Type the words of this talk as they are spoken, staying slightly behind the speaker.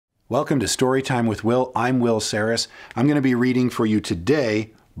Welcome to Storytime with Will. I'm Will Sarris. I'm going to be reading for you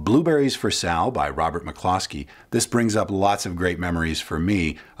today Blueberries for Sal by Robert McCloskey. This brings up lots of great memories for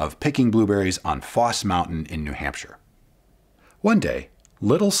me of picking blueberries on Foss Mountain in New Hampshire. One day,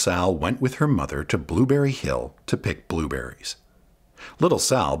 little Sal went with her mother to Blueberry Hill to pick blueberries. Little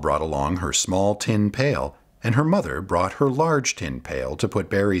Sal brought along her small tin pail, and her mother brought her large tin pail to put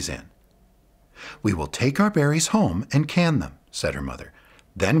berries in. "We will take our berries home and can them," said her mother.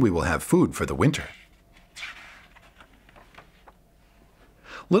 "Then we will have food for the winter."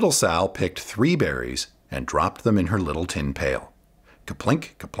 Little Sal picked 3 berries and dropped them in her little tin pail.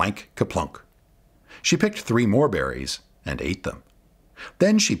 Kaplink, kaplank, kaplunk. She picked 3 more berries and ate them.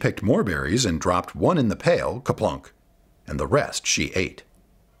 Then she picked more berries and dropped 1 in the pail, kaplunk, and the rest she ate.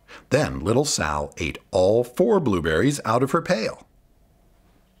 Then little Sal ate all 4 blueberries out of her pail.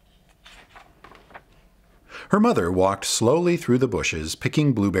 Her mother walked slowly through the bushes,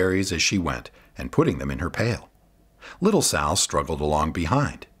 picking blueberries as she went and putting them in her pail. Little Sal struggled along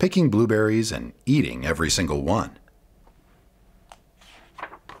behind, picking blueberries and eating every single one.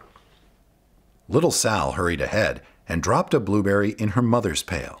 Little Sal hurried ahead and dropped a blueberry in her mother's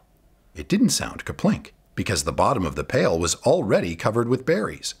pail. It didn't sound kaplink, because the bottom of the pail was already covered with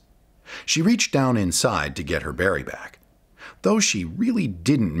berries. She reached down inside to get her berry back. Though she really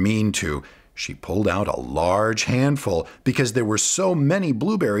didn't mean to, she pulled out a large handful because there were so many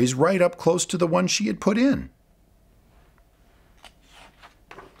blueberries right up close to the one she had put in.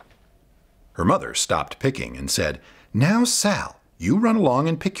 Her mother stopped picking and said, "Now, Sal, you run along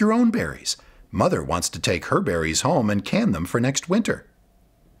and pick your own berries. Mother wants to take her berries home and can them for next winter."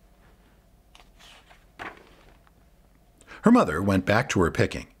 Her mother went back to her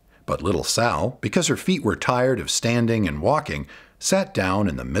picking, but little Sal, because her feet were tired of standing and walking, sat down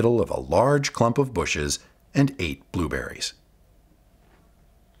in the middle of a large clump of bushes and ate blueberries.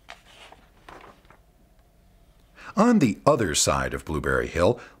 On the other side of Blueberry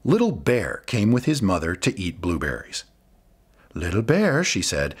Hill, Little Bear came with his mother to eat blueberries. "Little Bear," she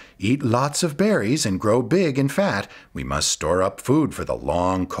said, "eat lots of berries and grow big and fat. We must store up food for the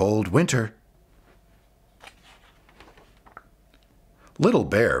long, cold winter." Little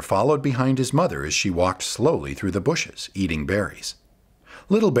Bear followed behind his mother as she walked slowly through the bushes, eating berries.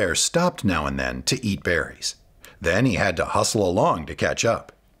 Little Bear stopped now and then to eat berries. Then he had to hustle along to catch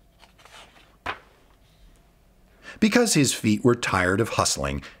up. Because his feet were tired of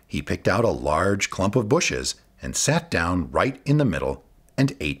hustling, he picked out a large clump of bushes and sat down right in the middle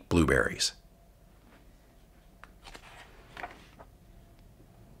and ate blueberries.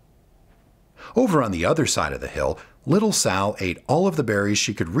 Over on the other side of the hill, little Sal ate all of the berries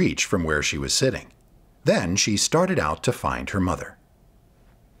she could reach from where she was sitting. Then she started out to find her mother.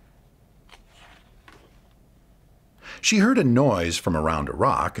 She heard a noise from around a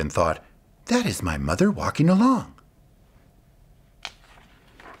rock and thought, "That is my mother walking along."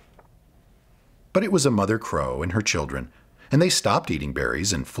 But it was a mother crow and her children, and they stopped eating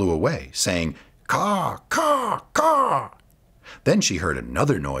berries and flew away, saying, "Caw, caw, caw." Then she heard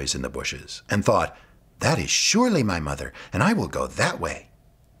another noise in the bushes and thought, "That is surely my mother, and I will go that way."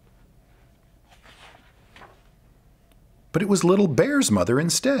 But it was Little Bear's mother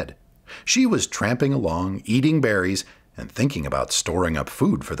instead. She was tramping along, eating berries, and thinking about storing up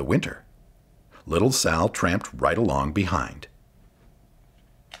food for the winter. Little Sal tramped right along behind.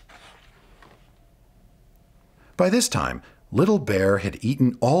 By this time, Little Bear had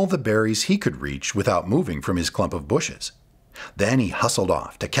eaten all the berries he could reach without moving from his clump of bushes. Then he hustled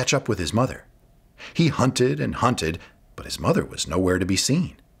off to catch up with his mother. He hunted and hunted, but his mother was nowhere to be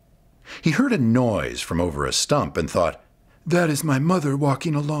seen. He heard a noise from over a stump and thought, "That is my mother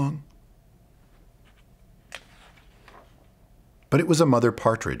walking along." But it was a mother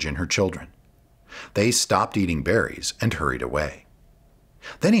partridge and her children. They stopped eating berries and hurried away.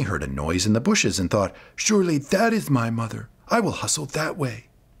 Then he heard a noise in the bushes and thought, "Surely that is my mother. I will hustle that way."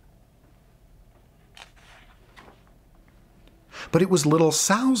 But it was little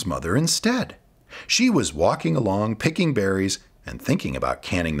Sal's mother instead. She was walking along, picking berries, and thinking about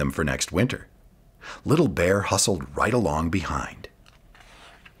canning them for next winter. Little Bear hustled right along behind.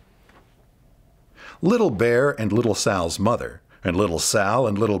 Little Bear and little Sal's mother, and little Sal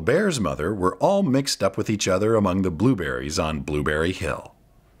and Little Bear's mother were all mixed up with each other among the blueberries on Blueberry Hill.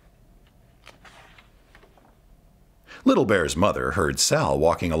 Little Bear's mother heard Sal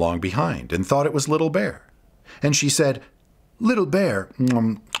walking along behind and thought it was Little Bear. And she said, "Little Bear,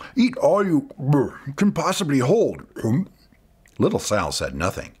 eat all you can possibly hold." Little Sal said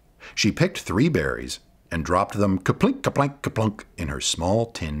nothing. She picked 3 berries and dropped them kaplink, kaplink, kaplunk in her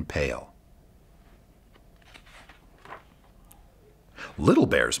small tin pail. Little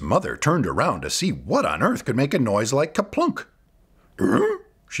Bear's mother turned around to see what on earth could make a noise like kaplunk.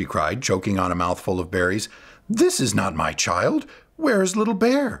 She cried, choking on a mouthful of berries. "This is not my child. Where's Little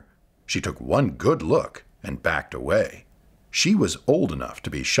Bear?" She took one good look and backed away. She was old enough to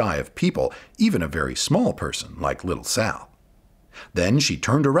be shy of people, even a very small person like Little Sal. Then she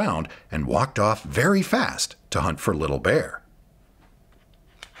turned around and walked off very fast to hunt for Little Bear.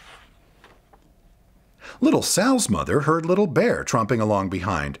 Little Sal's mother heard Little Bear tromping along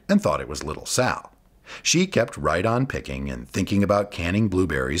behind and thought it was Little Sal. She kept right on picking and thinking about canning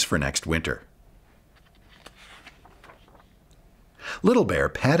blueberries for next winter. Little Bear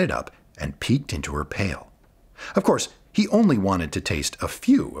padded up and peeked into her pail. Of course, he only wanted to taste a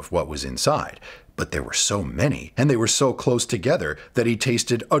few of what was inside, but there were so many and they were so close together that he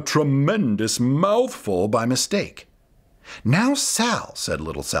tasted a tremendous mouthful by mistake. "Now, Sal," said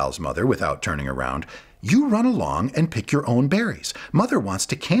Little Sal's mother without turning around, "you run along and pick your own berries. Mother wants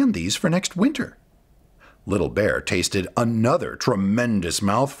to can these for next winter." Little Bear tasted another tremendous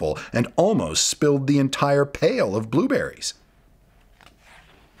mouthful and almost spilled the entire pail of blueberries.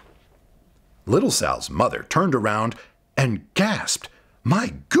 Little Sal's mother turned around and gasped,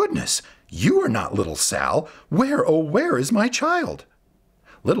 "My goodness, you are not Little Sal. Where, oh where is my child?"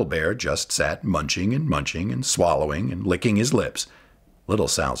 Little Bear just sat munching and swallowing and licking his lips. Little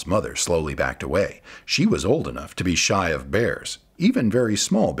Sal's mother slowly backed away. She was old enough to be shy of bears, even very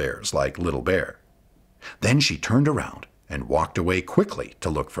small bears like Little Bear. Then she turned around and walked away quickly to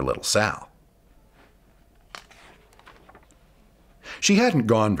look for Little Sal. She hadn't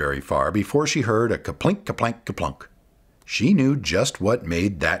gone very far before she heard a kaplink, kaplank, kaplunk. She knew just what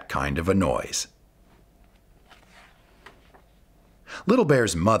made that kind of a noise. Little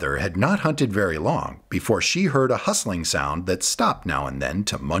Bear's mother had not hunted very long before she heard a hustling sound that stopped now and then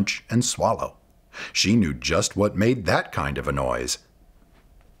to munch and swallow. She knew just what made that kind of a noise.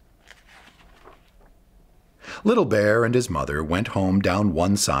 Little Bear and his mother went home down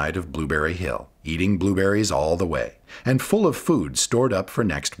one side of Blueberry Hill, eating blueberries all the way, and full of food stored up for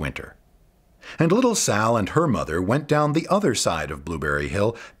next winter. And Little Sal and her mother went down the other side of Blueberry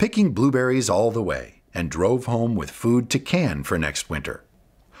Hill, picking blueberries all the way, and drove home with food to can for next winter.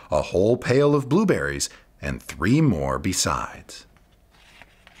 A whole pail of blueberries and 3 more besides.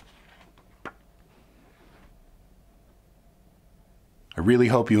 I really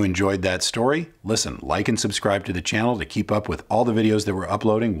hope you enjoyed that story. Listen, like and subscribe to the channel to keep up with all the videos that we're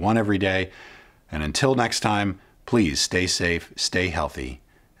uploading, one every day. And until next time, please stay safe, stay healthy,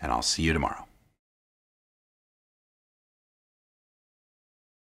 and I'll see you tomorrow.